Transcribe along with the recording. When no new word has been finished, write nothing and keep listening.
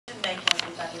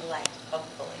everybody laugh,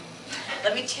 hopefully.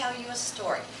 Let me tell you a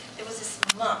story. There was this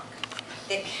monk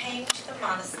that came to the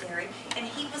monastery, and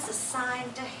he was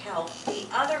assigned to help the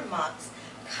other monks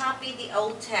copy the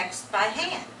old text by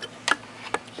hand.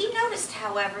 He noticed,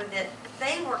 however, that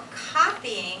they were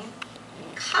copying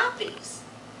copies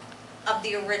of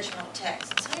the original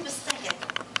text. So he was thinking,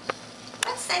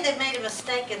 let's say they made a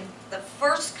mistake in the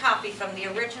first copy from the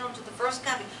original to the first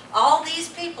copy. All these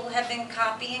people have been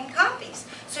copying copies.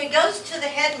 So he goes to the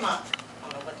head monk, I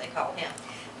don't know what they call him,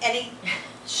 and he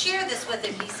shared this with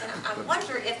him. He said, I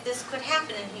wonder if this could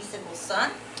happen. And he said, well,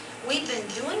 son, we've been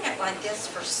doing it like this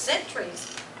for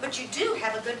centuries, but you do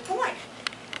have a good point.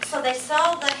 So they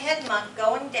saw the head monk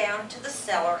going down to the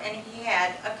cellar, and he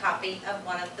had a copy of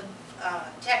one of the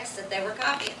texts that they were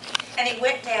copying. And he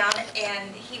went down,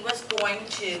 and he was going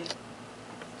to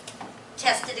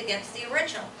test it against the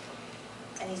original.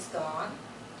 And he's gone.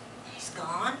 He's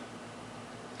gone.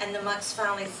 And the monks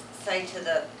finally say to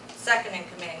the second in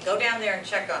command, go down there and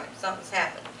check on him. Something's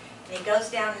happened. And he goes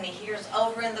down, and he hears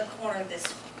over in the corner this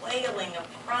wailing of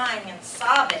crying and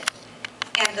sobbing.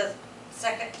 And the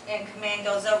second in command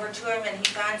goes over to him, and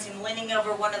he finds him leaning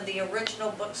over one of the original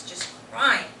books just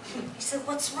crying. He said,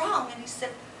 what's wrong? And he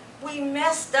said, we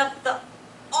messed up the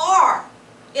R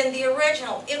in the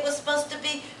original. It was supposed to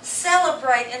be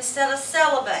celebrate instead of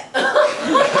celibate.